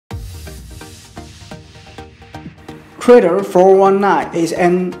Creader 419 is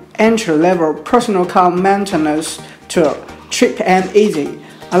an entry-level personal car maintenance tool, cheap and easy.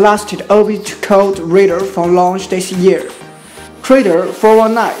 A lasted OBD2 code reader for launch this year. Creader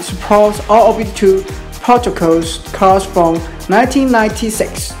 419 supports all OBD2 protocols codes from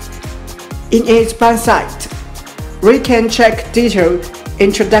 1996. In its site, we can check detailed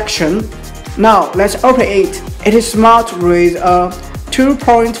introduction. Now let's open it. It is smart with a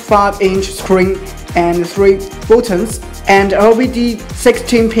 2.5-inch screen and 3 buttons, and OBD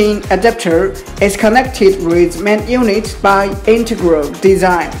 16-pin adapter is connected with main unit by integral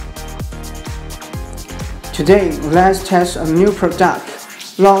design. Today, let's test a new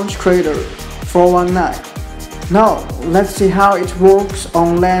product, Launch Creader 419. Now, let's see how it works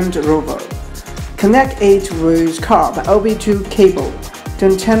on Land Rover. Connect it with car by OBD2 cable,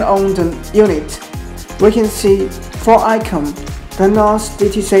 then turn on the unit. We can see 4 icons. The North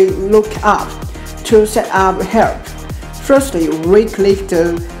DTC look up to set up help. Firstly, we click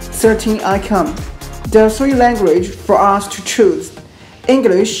the 13 icon. There are 3 languages for us to choose: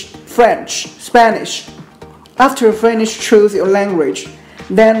 English, French, Spanish. After you finish choose your language,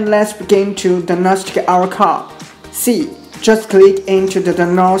 then let's begin to diagnostic our car. See, just click into the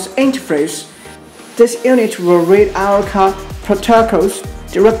diagnosis interface. This unit will read our car protocols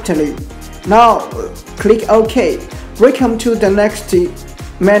directly. Now, click OK. We come to the next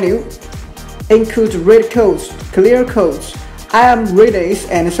menu. Include read codes, clear codes, I am reading,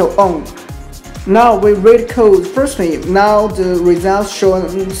 and so on. Now we read code firstly. Now the results show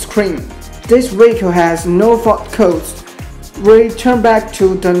on the screen. This vehicle has no fault codes. We turn back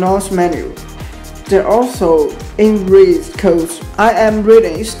to the North menu. There are also in-read codes, I am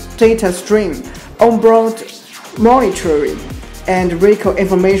reading, data stream, onboard monitoring, and vehicle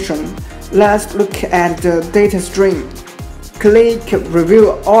information. Let's look at the data stream. Click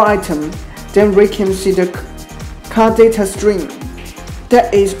Review all items. Then we can see the car data stream.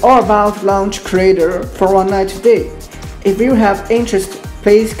 That is all about Launch Creator 419 today. If you have interest,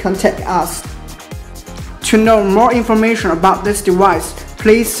 please contact us. To know more information about this device,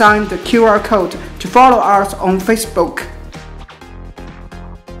 please sign the QR code to follow us on Facebook.